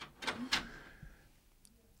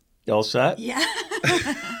You all set? Yeah.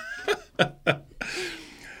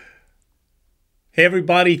 Hey,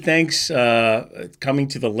 everybody. Thanks coming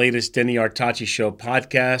to the latest Denny Artachi Show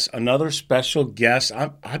podcast. Another special guest.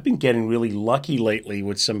 I've been getting really lucky lately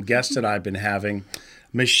with some guests that I've been having.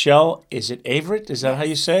 Michelle, is it Averitt? Is that how you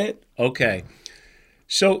Yes. say it? Okay.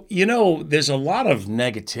 So, there's a lot of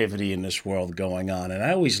negativity in this world going on, and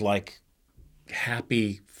I always like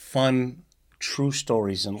happy, fun, true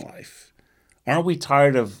stories in life. Aren't we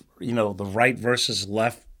tired of, the right versus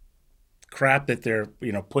left crap that they're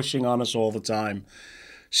pushing on us all the time?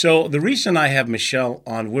 So the reason I have Michelle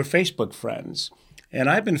on, we're Facebook friends, and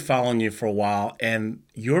I've been following you for a while, and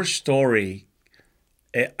your story,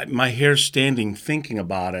 my hair's standing thinking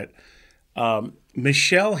about it.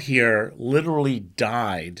 Michelle here literally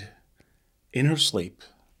died in her sleep,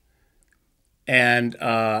 and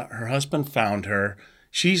her husband found her.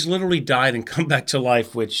 She's literally died and come back to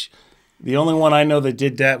life, which the only one I know that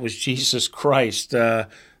did that was Jesus Christ.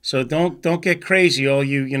 So don't get crazy, all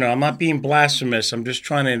you. I'm not being blasphemous. I'm just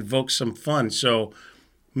trying to invoke some fun. So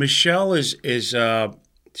Michelle is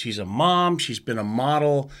she's a mom. She's been a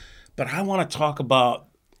model, but I want to talk about.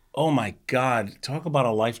 Oh my God! Talk about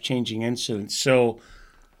a life-changing incident. So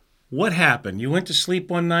what happened? You went to sleep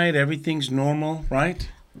one night. Everything's normal, right?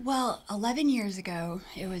 Well, 11 years ago,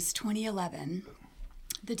 it was 2011.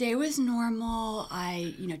 The day was normal.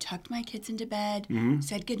 I, tucked my kids into bed,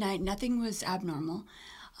 said goodnight. Nothing was abnormal.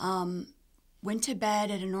 Went to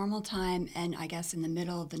bed at a normal time, and I guess in the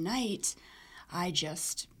middle of the night, I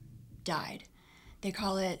just died. They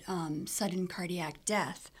call it sudden cardiac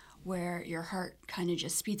death, where your heart kind of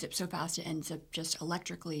just speeds up so fast it ends up just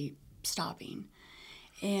electrically stopping.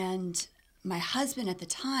 And my husband at the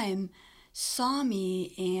time saw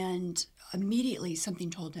me, and immediately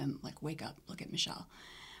something told him, like, wake up, look at Michelle,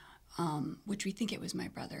 which we think it was my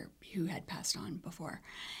brother who had passed on before.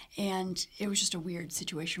 And it was just a weird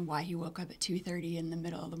situation why he woke up at 2:30 in the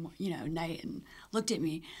middle of the night and looked at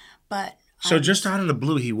me. But So just out of the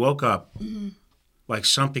blue, he woke up like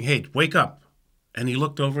something. Hey, wake up! And he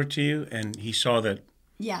looked over to you, and he saw that.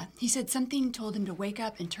 yeah, he said something told him to wake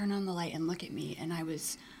up and turn on the light and look at me. And I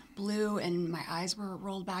was blue, and my eyes were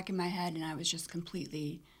rolled back in my head, and I was just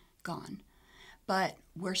completely gone. But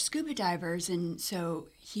we're scuba divers, and so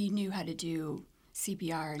he knew how to do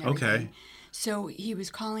CPR and everything. Okay. So he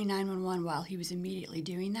was calling 911 while he was immediately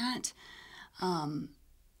doing that.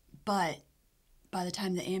 But by the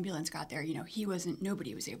time the ambulance got there,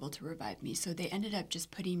 nobody was able to revive me. So they ended up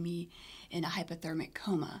just putting me in a hypothermic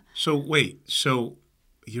coma. So wait. So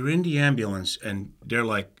you're in the ambulance, and they're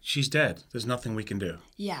like, "She's dead. There's nothing we can do."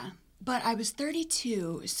 Yeah. But I was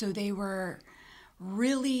 32, so they were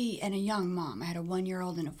really, and a young mom. I had a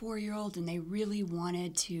 1-year-old and a 4-year-old, and they really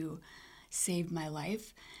wanted to save my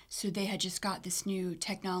life. So they had just got this new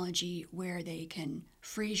technology where they can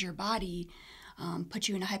freeze your body, put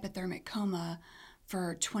you in a hypothermic coma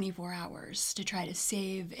for 24 hours to try to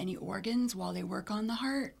save any organs while they work on the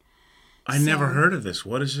heart. I never So heard of this.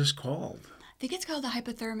 What is this called? I think it's called the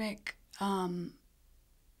hypothermic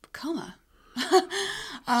coma.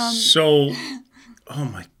 So, oh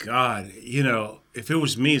my God. If it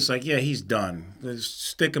was me, it's like, yeah, he's done. Just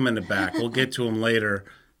stick him in the back. We'll get to him later.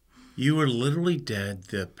 You were literally dead.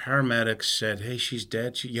 The paramedics said, hey, she's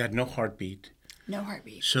dead. You had no heartbeat. No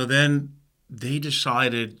heartbeat. So then they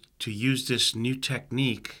decided to use this new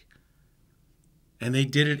technique, and they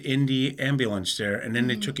did it in the ambulance there, and then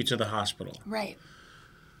they took you to the hospital. Right.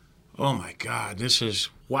 Oh my God,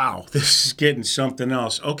 wow, this is getting something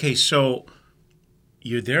else. Okay, so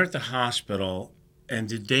you're there at the hospital,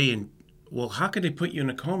 and how could they put you in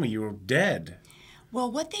a coma? You were dead. Well,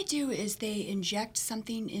 what they do is they inject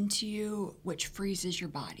something into you which freezes your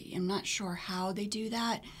body. I'm not sure how they do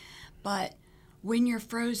that, but when you're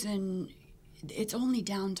frozen, it's only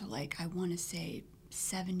down to I want to say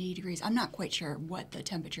 70 degrees. I'm not quite sure what the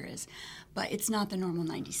temperature is, but it's not the normal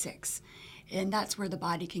 96. And that's where the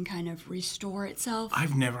body can kind of restore itself.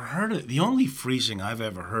 I've never heard it. The only freezing I've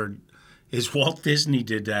ever heard is Walt Disney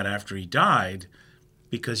did that after he died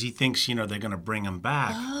because he thinks, they're going to bring him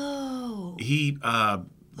back. Oh, He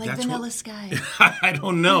like Vanilla Sky. I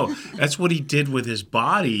don't know. That's what he did with his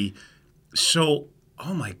body. So,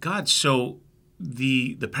 oh my God. So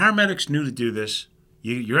the paramedics knew to do this.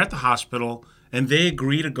 You're at the hospital, and they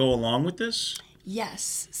agree to go along with this?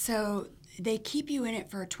 Yes. So they keep you in it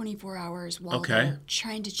for 24 hours while Okay. they're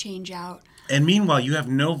trying to change out. And meanwhile, you have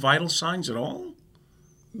no vital signs at all?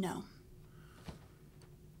 No.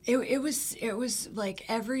 It was like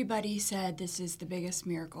everybody said this is the biggest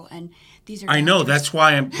miracle, and these are I know. doctors.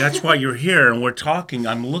 That's why you're here, and we're talking.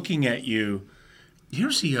 I'm looking at you.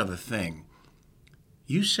 Here's the other thing.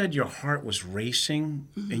 you said your heart was racing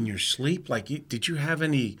in your sleep. Like, did you have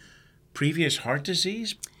any previous heart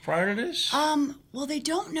disease prior to this? Well, they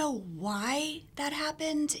don't know why that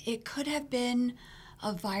happened. It could have been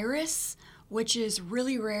a virus, which is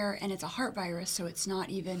really rare, and it's a heart virus, so it's not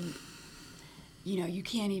even, you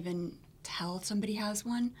can't even tell if somebody has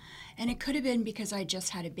one. And it could have been because I just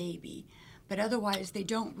had a baby. But otherwise, they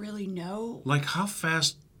don't really know. Like, how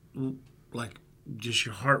fast, like, does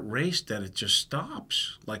your heart race that it just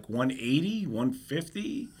stops? Like 180,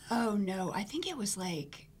 150? Oh, no. I think it was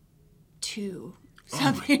like 2. Oh,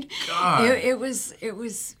 Something. my God. It was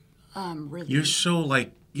really. You're so,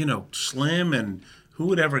 like, slim, and who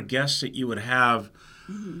would ever guess that you would have...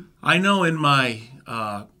 I know in my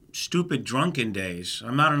stupid drunken days,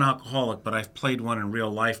 I'm not an alcoholic, but I've played one in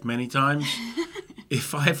real life many times.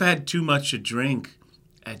 If I've had too much to drink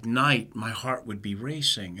at night, my heart would be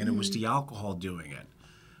racing, and it was the alcohol doing it.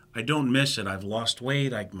 I don't miss it. I've lost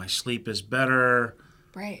weight. My sleep is better.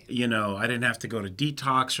 Right. I didn't have to go to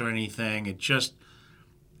detox or anything. It just,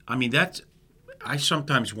 I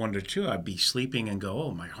sometimes wonder too. I'd be sleeping and go,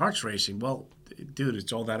 oh, my heart's racing. Well, dude,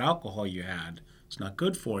 it's all that alcohol you had. It's not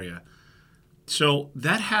good for you. So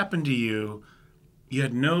that happened to you. You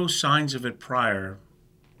had no signs of it prior.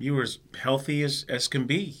 You were as healthy as can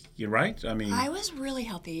be. You're right? I was really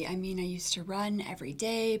healthy. I used to run every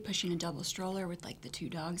day, pushing a double stroller with like the 2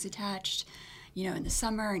 dogs attached, in the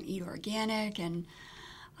summer, and eat organic. And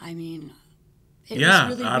it was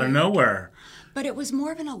really out of weird. nowhere. But it was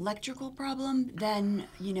more of an electrical problem than,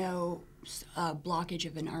 a blockage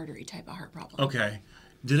of an artery type of heart problem. Okay.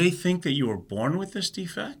 Do they think that you were born with this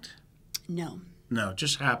defect? No. No, it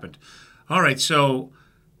just happened. All right, so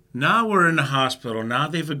now we're in the hospital. Now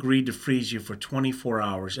they've agreed to freeze you for 24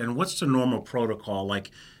 hours. And what's the normal protocol?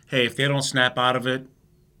 Like, hey, if they don't snap out of it,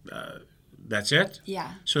 that's it?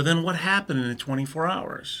 Yeah. So then what happened in the 24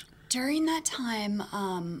 hours? During that time,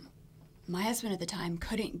 my husband at the time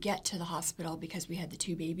couldn't get to the hospital because we had the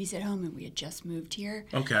 2 babies at home and we had just moved here.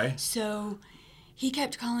 Okay. So he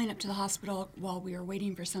kept calling up to the hospital while we were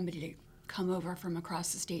waiting for somebody to come over from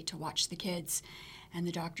across the state to watch the kids. And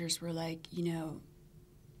the doctors were like,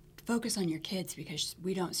 focus on your kids because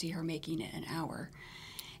we don't see her making it an hour.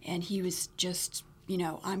 And he was just,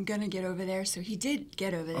 I'm going to get over there. So he did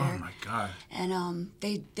get over there. Oh, my God. And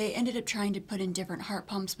they ended up trying to put in different heart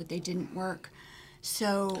pumps, but they didn't work.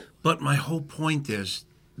 So. But my whole point is,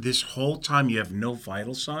 this whole time you have no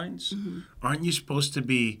vital signs? Aren't you supposed to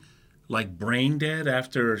be, like, brain dead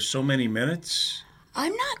after so many minutes?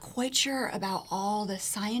 I'm not quite sure about all the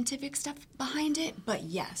scientific stuff behind it, but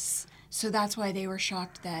yes. So that's why they were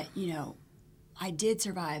shocked that, I did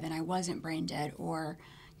survive and I wasn't brain dead or,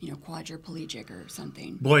 quadriplegic or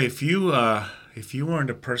something. Boy, if you weren't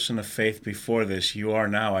a person of faith before this, you are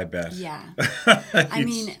now, I bet. Yeah.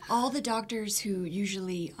 All the doctors who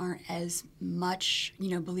usually aren't as much,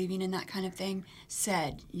 believing in that kind of thing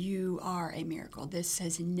said, you are a miracle. This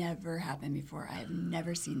has never happened before. I have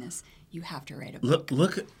never seen this. You have to write a book.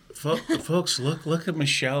 Folks, look at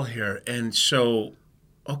Michelle here. And so,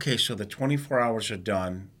 okay, so the 24 hours are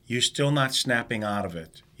done. You're still not snapping out of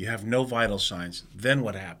it. You have no vital signs. Then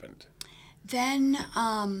what happened? Then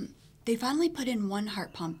they finally put in one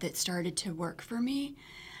heart pump that started to work for me.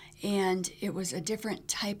 And it was a different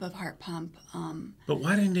type of heart pump. But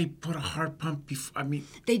why didn't they put a heart pump before?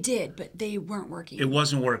 They did, but they weren't working. It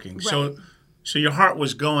wasn't working. Right. So your heart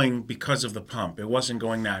was going because of the pump. It wasn't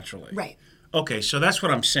going naturally. Right. Okay, so that's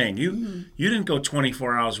what I'm saying. You didn't go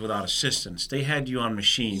 24 hours without assistance. They had you on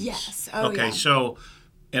machines. Yes. Oh, okay, yeah. So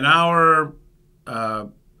an hour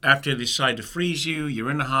after they decide to freeze you,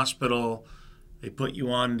 you're in the hospital. They put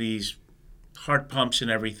you on these heart pumps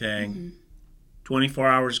and everything. 24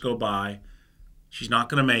 hours go by. She's not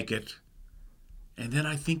going to make it. And then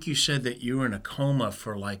I think you said that you were in a coma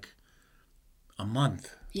for like a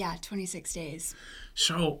month. Yeah, 26 days.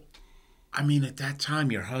 So, at that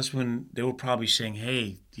time, your husband, they were probably saying,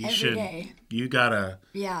 hey, you got to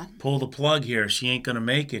pull the plug here. She ain't going to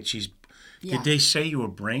make it. Did they say you were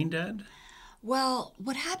brain dead? Well,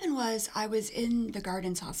 what happened was I was in the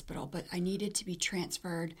Gardens Hospital, but I needed to be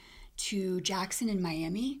transferred to Jackson in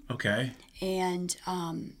Miami. Okay. And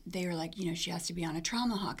they were like, she has to be on a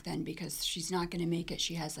trauma hawk then because she's not going to make it.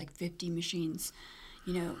 She has like 50 machines,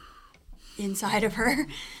 inside of her.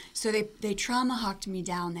 So they trauma hawked me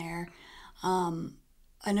down there.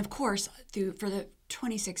 And of course, for the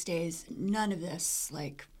 26 days, none of this,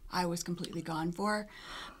 I was completely gone for.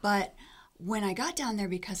 But when I got down there,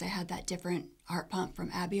 because I had that different heart pump from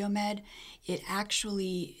Abiomed, it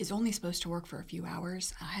actually is only supposed to work for a few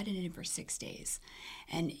hours. I had it in for 6 days.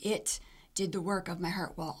 And it did the work of my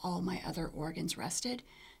heart while all my other organs rested.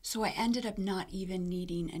 So I ended up not even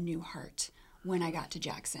needing a new heart when I got to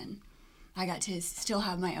Jackson. I got to still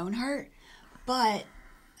have my own heart, but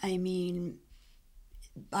I mean,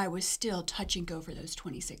 I was still touch and go for those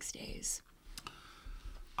 26 days.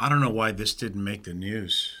 I don't know why this didn't make the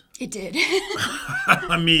news. It did.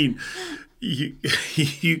 I mean,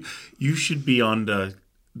 you should be on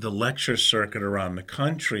the lecture circuit around the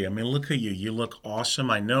country. I mean, look at you. You look awesome.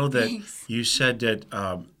 I know that Thanks. you said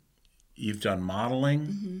that you've done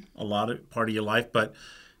modeling a lot of part of your life, but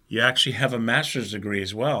you actually have a master's degree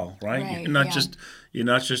as well, right? Right, You're yeah.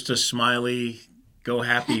 not just a smiley, go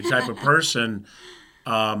happy type of person.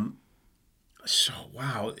 So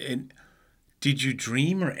wow. And did you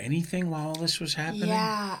dream or anything while all this was happening?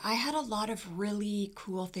 Yeah, I had a lot of really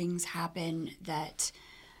cool things happen that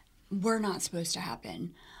were not supposed to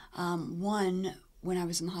happen. One, when I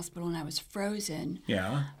was in the hospital and I was frozen,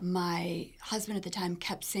 Yeah. my husband at the time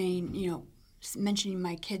kept saying, mentioning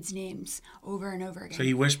my kids' names over and over again. So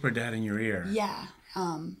he whispered that in your ear. Yeah.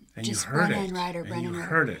 And Just you heard Brennan it. Ryder, And Brennan you Ryder.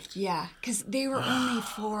 heard it. Yeah, because they were only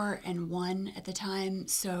 4 and 1 at the time.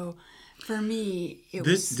 So for me, it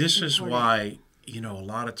was This is important. why, a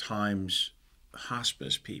lot of times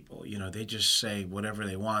hospice people, they just say whatever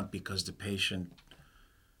they want because the patient,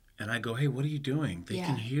 and I go, hey, what are you doing? They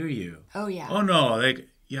can Yeah. hear you. Oh, yeah. Oh, no,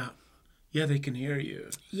 yeah, they can hear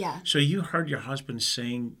you. Yeah. So you heard your husband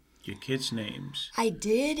saying your kids' names. I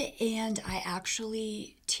did, and I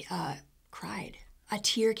actually cried. A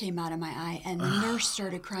tear came out of my eye, and the nurse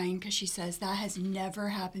started crying because she says that has never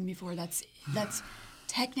happened before. That's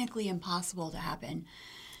technically impossible to happen.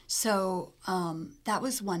 So that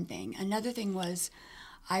was one thing. Another thing was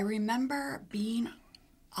I remember being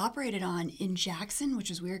operated on in Jackson, which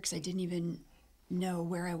was weird because I didn't even know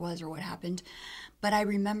where I was or what happened. But I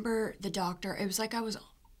remember the doctor, it was like I was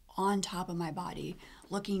on top of my body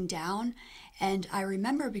looking down. And I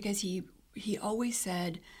remember because he always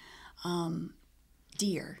said,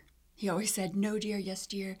 dear. He always said, no, dear, yes,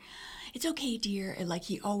 dear. It's okay, dear. And like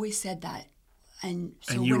he always said that. And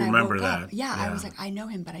so And you when remember I woke that. up, yeah, I Yeah. was like, I know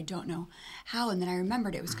him, but I don't know how. And then I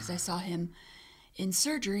remembered it was because I saw him in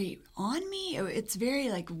surgery on me. It's very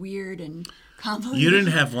like weird and convoluted. You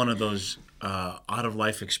didn't have one of those out of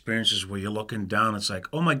life experiences where you're looking down. It's like,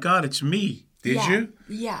 oh my God, it's me. Did Yeah, you?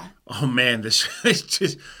 yeah. Oh man, this is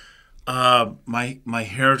just my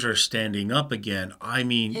hairs are standing up again. I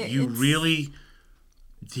mean, you It's really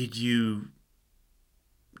did you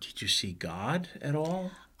see God at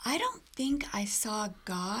all? I don't think I saw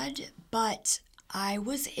God, but I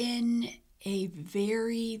was in a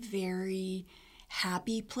very, very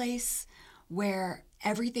happy place where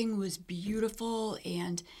everything was beautiful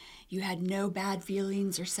and you had no bad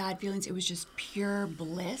feelings or sad feelings. It was just pure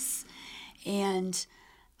bliss. And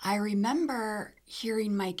I remember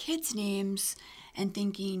hearing my kids' names and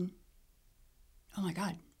thinking, oh my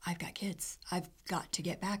God, I've got kids. I've got to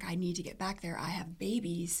get back. I need to get back there. I have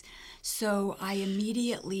babies. So I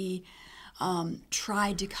immediately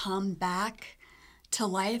tried to come back to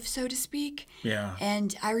life, so to speak. Yeah.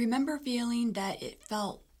 And I remember feeling that it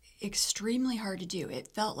felt extremely hard to do. It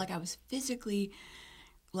felt like I was physically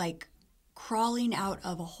like crawling out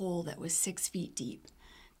of a hole that was 6 feet deep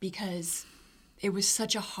because it was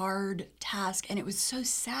such a hard task and it was so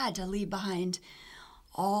sad to leave behind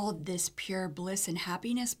all this pure bliss and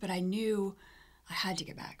happiness, but I knew I had to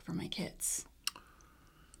get back for my kids.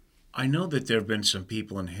 I know that there have been some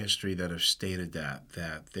people in history that have stated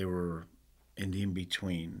that they were in the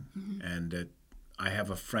in-between, and that I have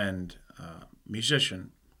a friend,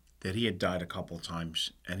 musician, that he had died a couple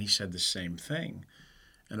times, and he said the same thing.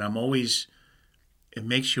 And it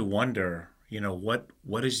makes you wonder,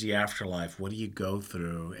 what is the afterlife? What do you go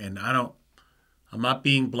through? And I'm not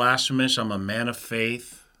being blasphemous. I'm a man of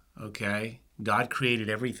faith, okay? God created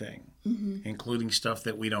everything, including stuff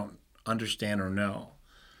that we don't understand or know.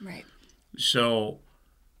 Right. So,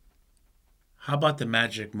 how about the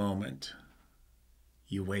magic moment?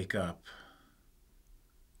 You wake up,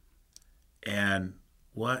 and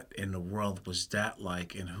what in the world was that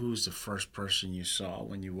like? And who's the first person you saw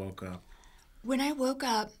when you woke up? When I woke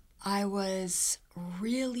up, I was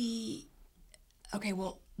really okay.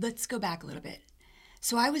 Well, let's go back a little bit.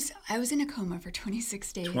 So I was in a coma for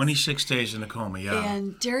 26 days. 26 days in a coma, yeah.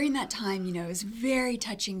 And during that time, it was very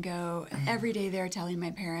touch and go. Every day they were telling my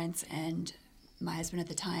parents and my husband at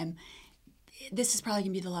the time, this is probably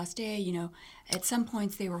going to be the last day. At some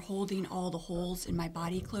points they were holding all the holes in my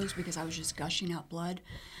body closed because I was just gushing out blood.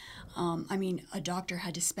 A doctor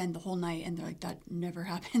had to spend the whole night, and they're like, that never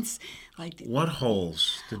happens. What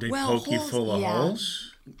holes? Did they Well, poke you holes, full of yeah.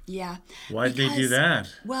 holes? Yeah. Why did they do that?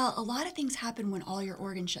 Well, a lot of things happen when all your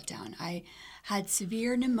organs shut down. I had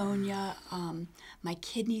severe pneumonia. My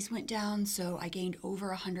kidneys went down, so I gained over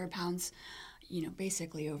 100 pounds,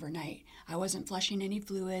 basically overnight. I wasn't flushing any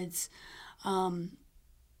fluids.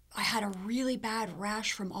 I had a really bad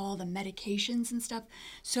rash from all the medications and stuff.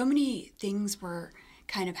 So many things were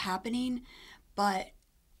kind of happening, but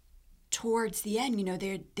towards the end,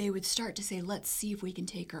 they would start to say, let's see if we can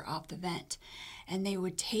take her off the vent. And they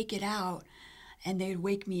would take it out and they'd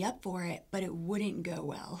wake me up for it, but it wouldn't go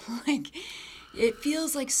well. Like, it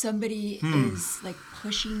feels like somebody is like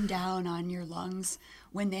pushing down on your lungs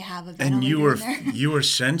when they have a ventilator And in there. you were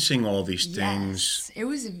sensing all these things Yes, it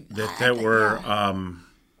was that were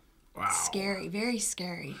wow. scary, very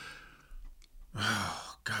scary.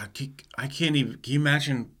 Oh God, I can't even. Can you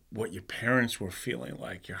imagine what your parents were feeling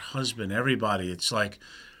like? Your husband, everybody. It's like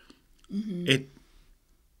it.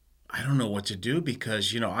 I don't know what to do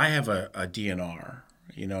because I have a DNR.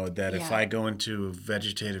 That if Yeah. I go into a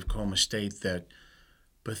vegetative coma state,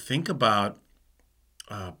 but think about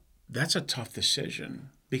that's a tough decision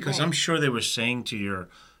because Right. I'm sure they were saying to your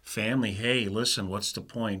family, "Hey, listen, what's the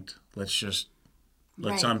let's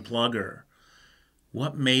Right. unplug her."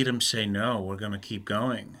 What made them say no? We're going to keep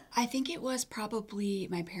going. I think it was probably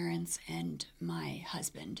my parents and my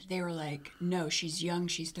husband. They were like, no, she's young,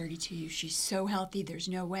 she's 32, she's so healthy, there's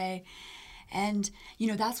no way. And,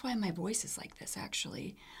 that's why my voice is like this,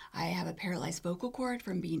 actually. I have a paralyzed vocal cord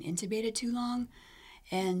from being intubated too long.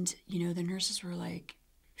 And, the nurses were like,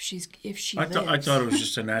 if she lives. I thought it was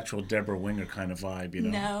just a natural Deborah Winger kind of vibe,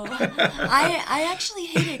 No, I actually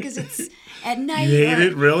hate it because it's at night. You hate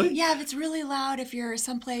it, really? Yeah, if it's really loud, if you're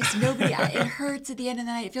someplace, it hurts at the end of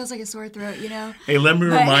the night. It feels like a sore throat, Hey, let me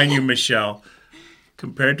remind you, Michelle,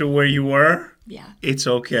 compared to where you were, Yeah, it's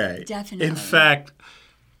okay. definitely. In fact,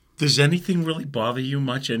 does anything really bother you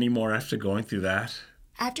much anymore after going through that?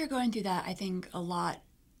 After going through that, I think a lot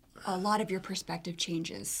of your perspective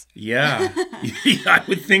changes. Yeah, I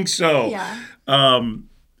would think so. Yeah.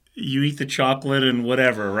 You eat the chocolate and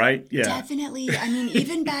whatever, right? Yeah. Definitely. I mean,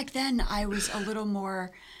 even back then, I was a little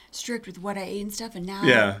more strict with what I ate and stuff, and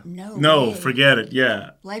now, No, way. forget it.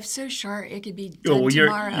 Yeah. Life's so short; it could be Oh, done well,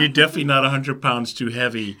 tomorrow. you're definitely not 100 pounds too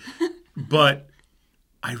heavy, but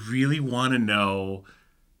I really want to know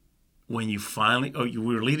when you finally. Oh, you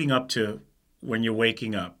were leading up to when you're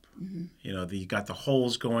waking up. Mm-hmm. You got the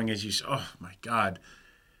holes going as you say, oh my God.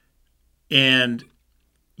 And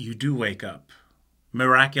you do wake up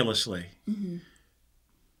miraculously. Mm-hmm.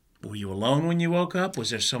 Were you alone when you woke up?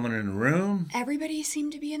 Was there someone in the room? Everybody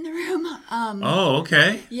seemed to be in the room. Oh,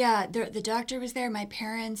 okay. Yeah, the doctor was there. My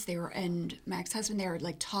parents, and my ex-husband, they were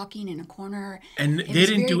like talking in a corner. And It they was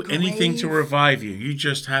didn't do very anything to grave. revive you. You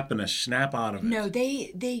just happened to snap out of it. No,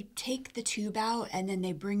 they take the tube out and then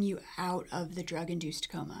they bring you out of the drug-induced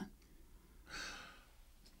coma.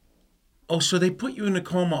 Oh, so they put you in a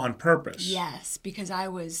coma on purpose? Yes, because I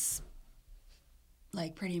was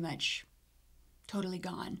like pretty much totally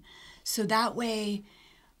gone. So that way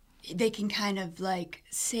they can kind of like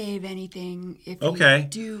save anything if Okay. you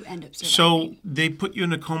do end up So surviving. they put you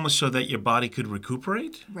in a coma so that your body could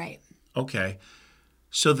recuperate? Right. Okay.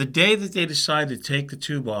 So the day that they decided to take the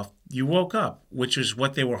tube off, you woke up, which is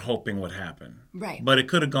what they were hoping would happen. Right. But it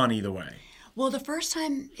could have gone either way. Well, the first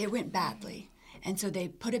time it went badly. And so they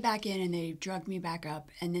put it back in and they drugged me back up.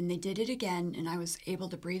 And then they did it again and I was able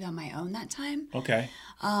to breathe on my own that time. Okay.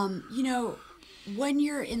 When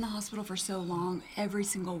you're in the hospital for so long, every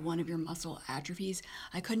single one of your muscle atrophies.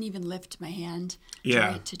 I couldn't even lift my hand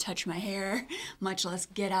to touch my hair, much less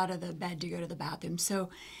get out of the bed to go to the bathroom. So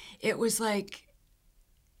it was like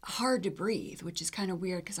hard to breathe, which is kind of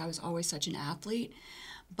weird because I was always such an athlete.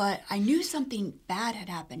 But I knew something bad had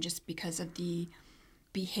happened just because of the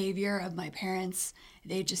behavior of my parents.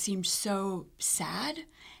 They just seemed so sad.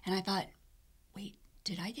 And I thought, wait,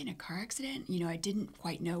 did I get in a car accident? I didn't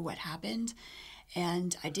quite know what happened.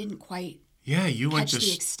 And I didn't quite catch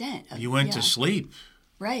the extent of You went to sleep.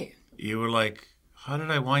 Right. You were like, how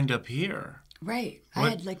did I wind up here? Right. I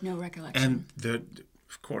had like no recollection. And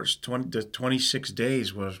of course, the 26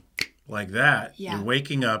 days was like that. Yeah. You're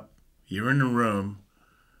waking up, you're in the room.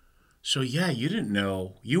 So you didn't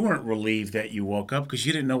know, you weren't relieved that you woke up because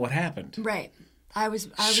you didn't know what happened. Right. I was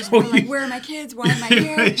So more like, where are my kids? Why am I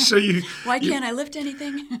here? Why can't I lift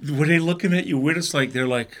anything? Were they looking at you weird? It's like, they're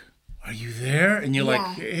like, are you there? And you're like,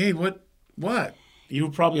 hey, what? You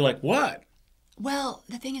were probably like, what? Well,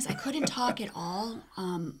 the thing is, I couldn't talk at all.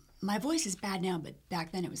 My voice is bad now, but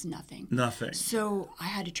back then it was nothing. Nothing. So I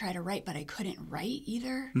had to try to write, but I couldn't write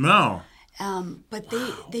either. No. But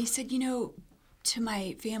they said, to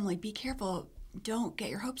my family, be careful. don't get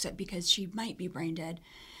your hopes up because she might be brain dead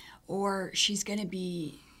or she's going to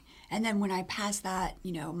be. And then when I passed that,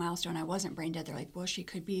 milestone, I wasn't brain dead. They're like, well, she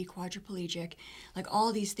could be quadriplegic. Like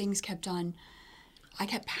all these things I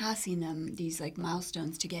kept passing them, these like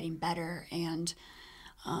milestones to getting better. And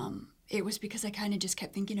it was because I kind of just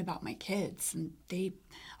kept thinking about my kids. And a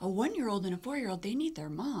 1-year-old and a 4-year-old, they need their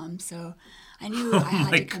mom. So I knew I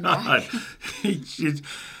had to come back.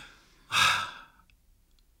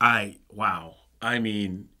 Wow. I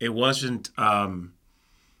mean, it wasn't,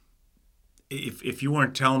 if you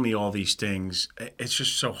weren't telling me all these things, it's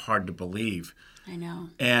just so hard to believe. I know.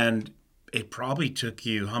 And it probably took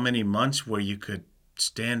you how many months where you could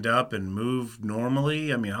stand up and move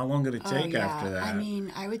normally? I mean, how long did it take after that? I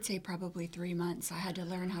mean, I would say probably 3 months. I had to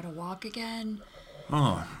learn how to walk again.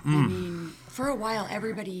 Oh. I mean, for a while,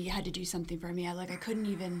 everybody had to do something for me. I couldn't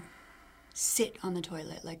even sit on the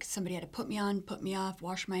toilet. Like somebody had to put me on, put me off,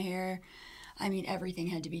 wash my hair. I mean, everything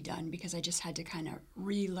had to be done because I just had to kind of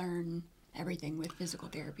relearn everything with physical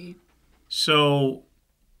therapy. So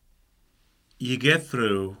you get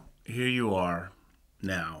through, here you are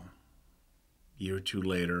now, a year or two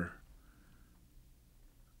later.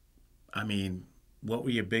 I mean, what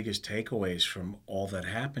were your biggest takeaways from all that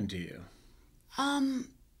happened to you?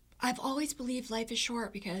 I've always believed life is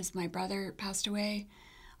short because my brother passed away,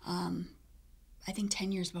 I think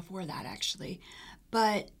 10 years before that, actually.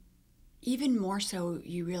 But even more so,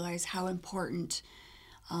 you realize how important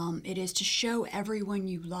it is to show everyone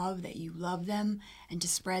you love that you love them and to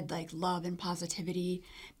spread like love and positivity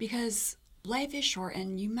because life is short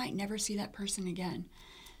and you might never see that person again.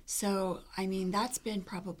 So, I mean, that's been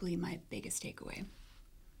probably my biggest takeaway.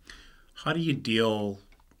 How do you deal,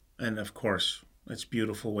 and of course, it's a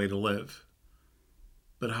beautiful way to live,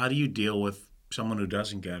 but how do you deal with someone who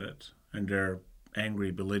doesn't get it and they're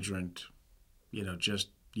angry, belligerent, just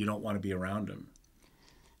you don't want to be around them?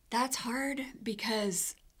 That's hard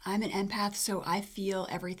because I'm an empath, so I feel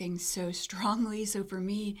everything so strongly. So for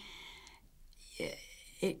me,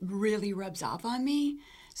 it really rubs off on me.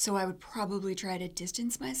 So I would probably try to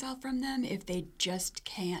distance myself from them if they just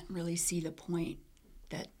can't really see the point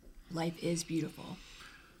that life is beautiful.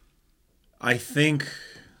 I think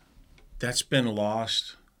that's been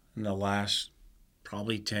lost in the last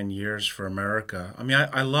probably 10 years for America. I mean,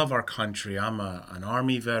 I love our country. I'm an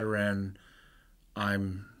Army veteran.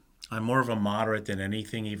 I'm more of a moderate than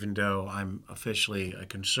anything, even though I'm officially a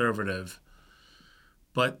conservative.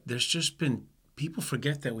 But there's just been, people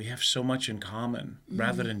forget that we have so much in common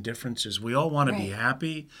rather than differences. We all want to be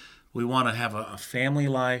happy. We want to have a family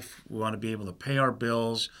life. We want to be able to pay our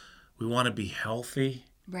bills. We want to be healthy.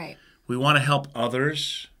 Right. We want to help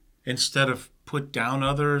others instead of put down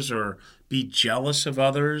others or be jealous of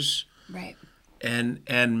others. Right.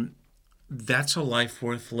 And that's a life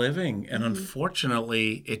worth living. And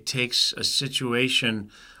unfortunately, it takes a situation.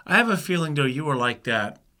 I have a feeling, though, you were like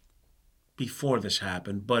that before this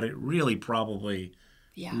happened, but it really probably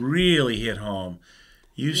really hit home.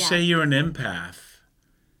 You say you're an empath.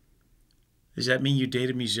 Does that mean you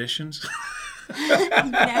dated musicians?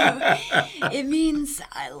 No, it means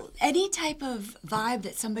any type of vibe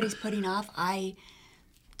that somebody's putting off, I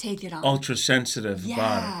take it on. Ultra sensitive about it.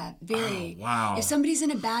 Yeah, very. Oh, wow. If somebody's in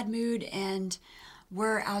a bad mood and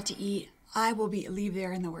we're out to eat, I will leave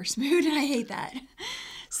there in the worst mood, and I hate that.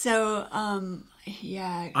 So,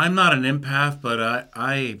 yeah. I'm not an empath, but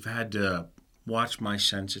I've had to watch my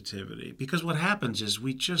sensitivity because what happens is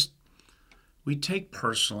we take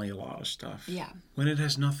personally a lot of stuff. Yeah. When it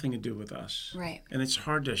has nothing to do with us. Right. And it's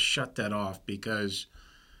hard to shut that off because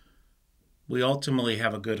we ultimately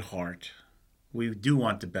have a good heart. We do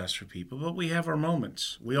want the best for people, but we have our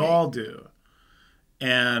moments. We all do.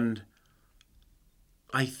 And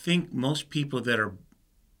I think most people that are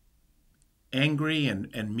angry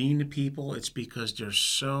and mean to people, it's because they're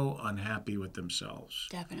so unhappy with themselves.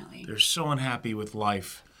 Definitely. They're so unhappy with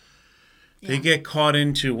life. They get caught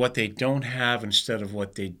into what they don't have instead of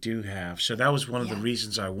what they do have. So that was one of the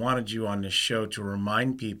reasons I wanted you on this show, to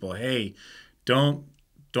remind people, hey, don't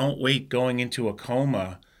wait going into a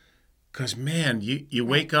coma, because, man, you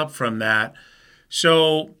wake up from that.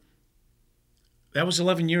 So that was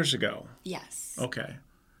 11 years ago. Yes. Okay.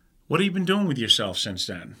 What have you been doing with yourself since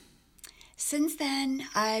then? Since then,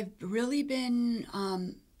 I've really been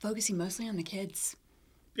focusing mostly on the kids.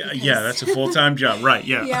 Yeah, that's a full-time job. Right,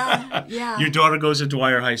 yeah. Yeah. Your daughter goes to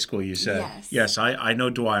Dwyer High School, you said. Yes. Yes, I know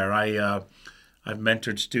Dwyer. I've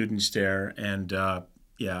mentored students there, and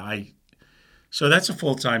so that's a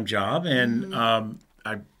full-time job. And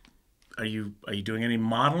are you doing any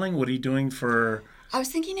modeling? What are you doing for? I was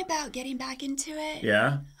thinking about getting back into it.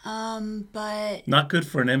 Yeah? But Not good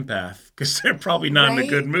for an empath because they're probably not in a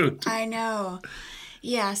good right? mood. I know.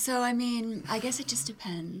 Yeah, so I mean, I guess it just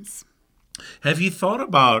depends. Have you thought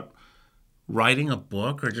about writing a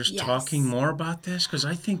book or just talking Yes. more about this? Because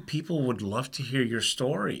I think people would love to hear your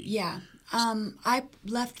story. Yeah. I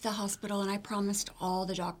left the hospital and I promised all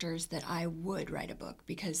the doctors that I would write a book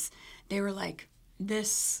because they were like,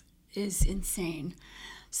 this is insane.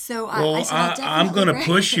 So I Well, said, I'll I'm definitely going to write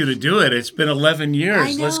push you to it. do it. It's been 11 I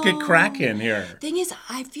years. Let's get know. cracking here. Thing is,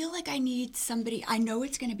 I feel like I need somebody. I know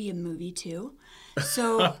it's going to be a movie too.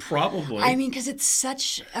 So, I Probably. mean, because it's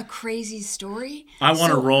such a crazy story. I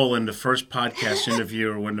want to So, roll in the first podcast interview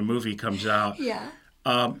or when the movie comes out. yeah.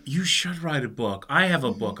 You should write a book. I have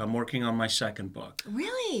a book. I'm working on my second book.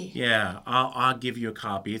 Really? Yeah, I'll give you a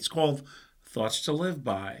copy. It's called Thoughts to Live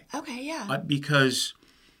By. Okay, yeah. Because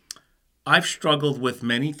I've struggled with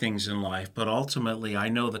many things in life, but ultimately I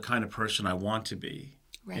know the kind of person I want to be.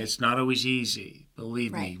 Right. It's not always easy,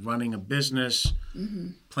 believe me. Right. Running a business,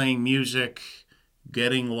 playing music,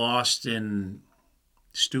 getting lost in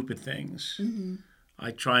stupid things. I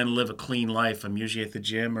try and live a clean life. I'm usually at the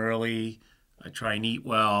gym early. I try and eat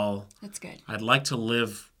well. That's good. I'd like to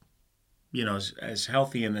live, as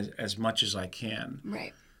healthy and as much as I can.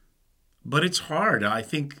 Right. But it's hard. I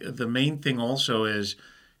think the main thing also is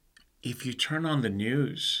if you turn on the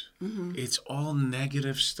news, it's all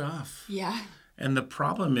negative stuff. Yeah, And the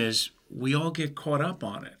problem is we all get caught up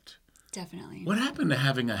on it. definitely. What happened to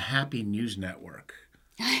having a happy news network?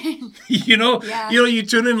 Yeah. You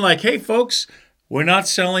tune in like, hey, folks, we're not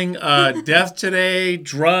selling death today,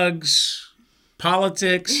 drugs,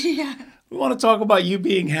 politics. Yeah. We want to talk about you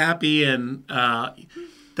being happy, and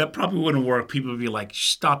that probably wouldn't work. People would be like,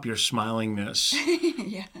 stop your smilingness.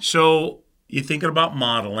 Yeah. So you're thinking about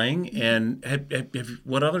modeling, and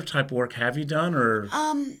what other type of work have you done? Or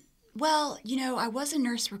Well, I was a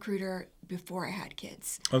nurse recruiter before I had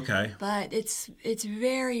kids, okay, but it's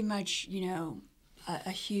very much,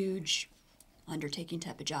 a huge undertaking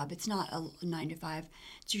type of job. It's not a 9 to 5.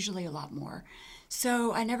 It's usually a lot more.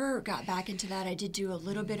 So I never got back into that. I did do a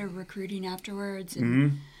little bit of recruiting afterwards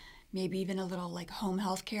and maybe even a little like home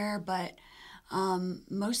health care, but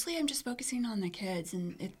mostly I'm just focusing on the kids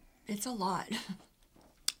and it's a lot.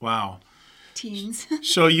 wow. Teens.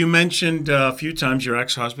 So you mentioned a few times your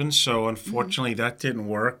ex-husband. So unfortunately, that didn't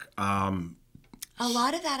work. A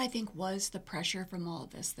lot of that I think was the pressure from all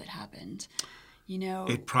of this that happened.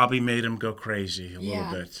 It probably made him go crazy a little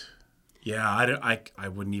Yeah. bit. Yeah, I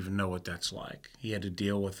wouldn't even know what that's like. He had to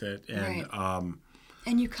deal with it, and Right.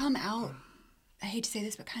 And you come out, I hate to say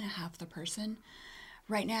this, but kind of half the person.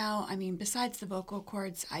 Right now, I mean, besides the vocal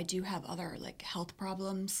cords, I do have other like health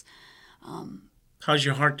problems. how's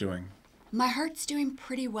your heart doing? My heart's doing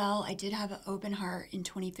pretty well. I did have an open heart in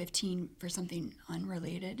 2015 for something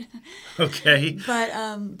unrelated. Okay. But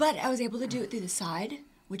I was able to do it through the side,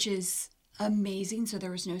 which is amazing. So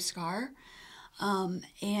there was no scar.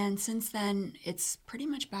 And since then, it's pretty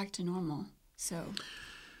much back to normal. So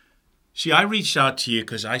See, I reached out to you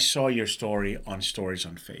because I saw your story on Stories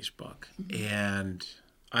on Facebook, and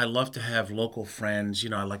I love to have local friends.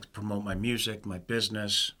 I like to promote my music, my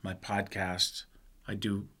business, my podcast. I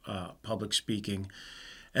do public speaking,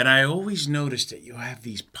 and I always notice that you have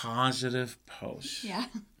these positive posts. yeah,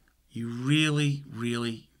 You really,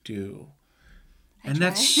 really do. I And try.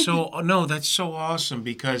 that's so awesome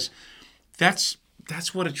because that's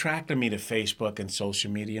what attracted me to Facebook and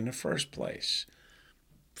social media in the first place.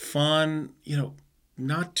 Fun,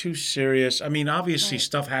 not too serious. I mean, obviously Right.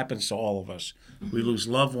 stuff happens to all of us. We lose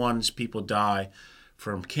loved ones, people die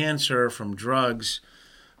from cancer, from drugs,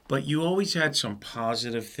 but you always had some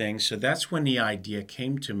positive things. So that's when the idea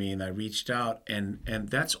came to me and I reached out, and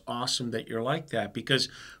that's awesome that you're like that because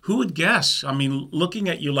who would guess? I mean, looking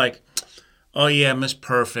at you like, oh yeah, Miss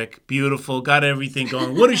Perfect, beautiful, got everything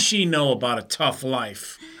going. What does she know about a tough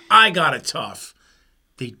life? I got it tough.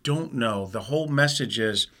 They don't know. The whole message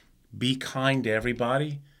is be kind to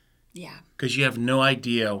everybody Yeah, because you have no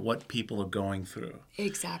idea what people are going through.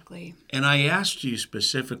 exactly. And I asked you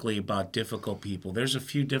specifically about difficult people. There's a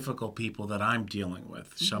few difficult people that I'm dealing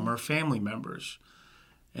with. Some are family members.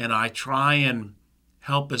 And I try and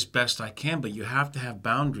help as best I can, but you have to have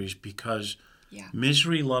boundaries because Yeah,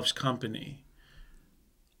 misery loves company.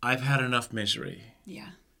 I've had enough misery.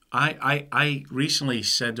 yeah, I recently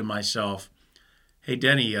said to myself, hey,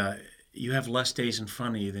 Denny, you have less days in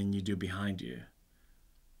front of you than you do behind you.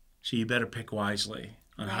 So you better pick wisely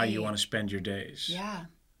on how you Right. want to spend your days. yeah,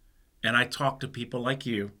 And I talk to people like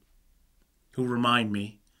you who remind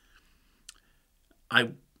me.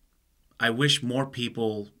 I wish more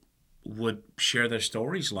people would share their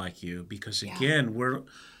stories like you, because Yeah. again,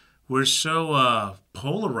 we're so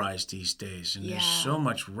polarized these days, and Yeah. there's so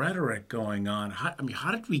much rhetoric going on.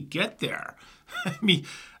 How did we get there? I mean,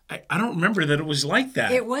 I don't remember that it was like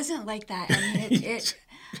that. It wasn't like that.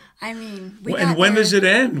 I mean, we And got when there. does it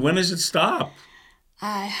end? When does it stop?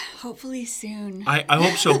 Hopefully soon. I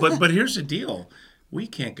hope so. But here's the deal. We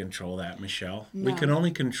can't control that, Michelle. We No. can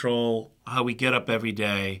only control how we get up every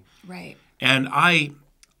day. Right. And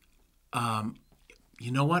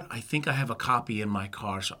you know what? I think I have a copy in my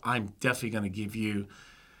car, so I'm definitely going to give you.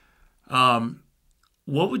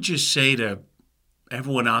 What would you say to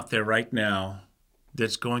everyone out there right now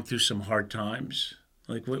that's going through some hard times?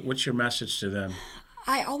 Like, what's your message to them?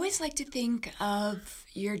 I always like to think of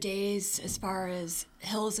your days as far as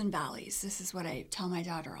hills and valleys. This is what I tell my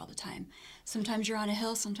daughter all the time. Sometimes you're on a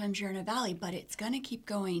hill, sometimes you're in a valley, but it's going to keep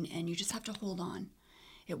going, and you just have to hold on.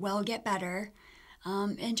 It will get better.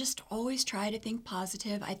 And just always try to think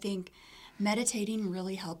positive. I think meditating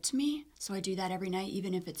really helped me. So I do that every night,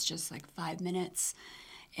 even if it's just like 5 minutes.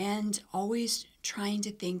 And always trying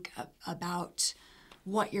to think about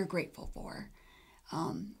what you're grateful for.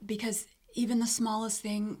 Because even the smallest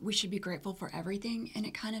thing, we should be grateful for everything. And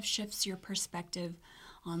it kind of shifts your perspective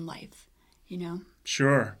on life, you know?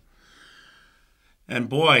 Sure. And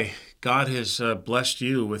boy, God has blessed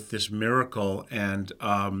you with this miracle. And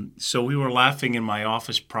so we were laughing in my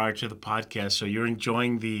office prior to the podcast. So you're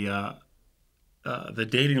enjoying the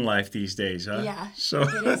dating life these days, huh? Yeah. So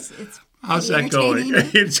it is. It's how's pretty that going?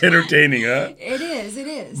 entertaining. It's entertaining, huh? It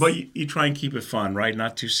is. But you try and keep it fun, right?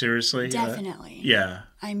 Not too seriously? Definitely. Yeah.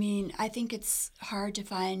 I mean, I think it's hard to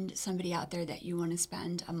find somebody out there that you want to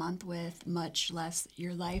spend a month with, much less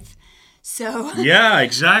your life. So Yeah,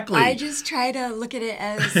 exactly. I just try to look at it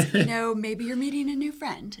as, maybe you're meeting a new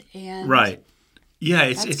friend. And Right.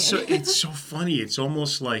 Yeah, That's it's so funny. It's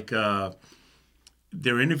almost like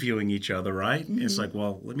they're interviewing each other, right? Mm-hmm. It's like,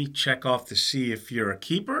 well, let me check off to see if you're a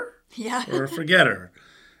keeper Yeah. or a forgetter,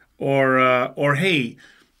 or hey,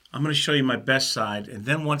 I'm going to show you my best side, and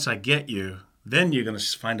then once I get you, then you're going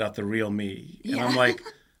to find out the real me. And Yeah. I'm like,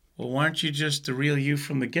 well, why aren't you just the real you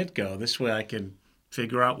from the get-go? This way I can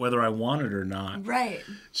figure out whether I want it or not. Right.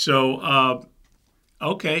 So,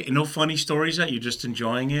 okay, no funny stories that you're just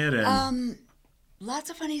enjoying it, and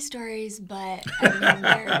Lots of funny stories, but I mean,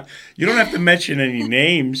 they're... you don't have to mention any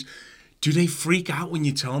names. Do they freak out when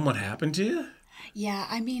you tell them what happened to you? Yeah,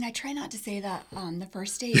 I mean, I try not to say that on the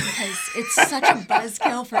first date because it's such a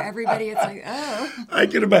buzzkill for everybody. It's like, oh. I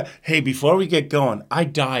can imagine. Hey, before we get going, I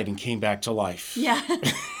died and came back to life. Yeah.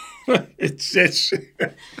 it's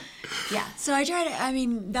Yeah, so I try to, I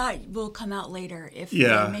mean, that will come out later if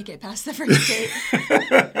Yeah. they make it past the first date.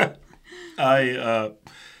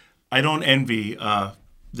 I don't envy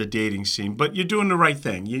the dating scene, but you're doing the right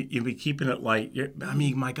thing. You'll be keeping it light. I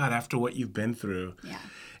mean, my God, after what you've been through. Yeah.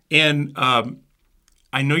 And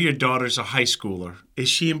I know your daughter's a high schooler. Is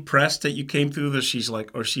she impressed that you came through this? She's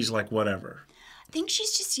like, whatever. I think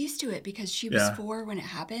she's just used to it because she was 4 when it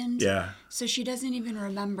happened. Yeah. So she doesn't even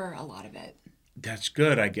remember a lot of it. That's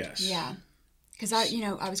good, I guess. Yeah. Because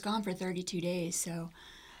I was gone for 32 days. So,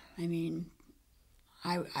 I mean,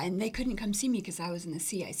 and they couldn't come see me because I was in the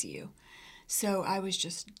CICU. So I was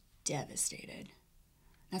just devastated.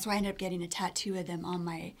 That's why I ended up getting a tattoo of them on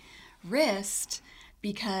my wrist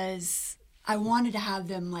because I wanted to have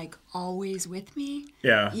them like always with me.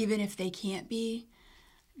 Yeah. Even if they can't be,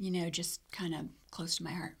 just kind of close to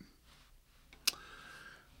my heart.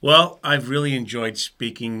 Well, I've really enjoyed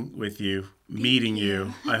speaking with you, meeting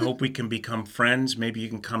you. I hope we can become friends. Maybe you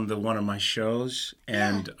can come to one of my shows.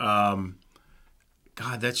 And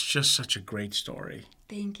God, that's just such a great story.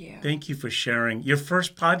 Thank you. Thank you for sharing your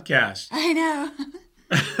first podcast. I know.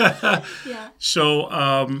 Yeah.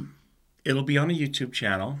 So it'll be on the YouTube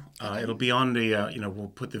channel. It'll be on the, we'll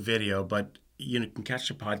put the video, but you can catch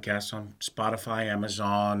the podcast on Spotify,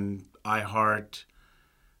 Amazon, iHeart.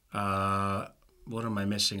 What am I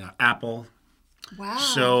missing? Apple. Wow.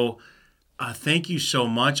 So thank you so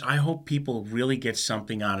much. I hope people really get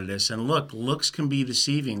something out of this. And look, looks can be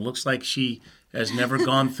deceiving. Looks like she has never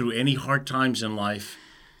gone through any hard times in life.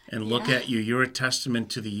 And look at you. You're a testament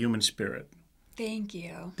to the human spirit. Thank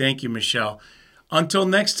you. Thank you, Michelle. Until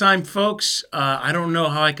next time, folks, I don't know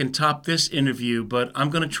how I can top this interview, but I'm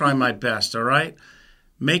going to try my best, all right?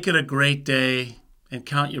 Make it a great day and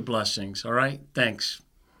count your blessings, all right? Thanks.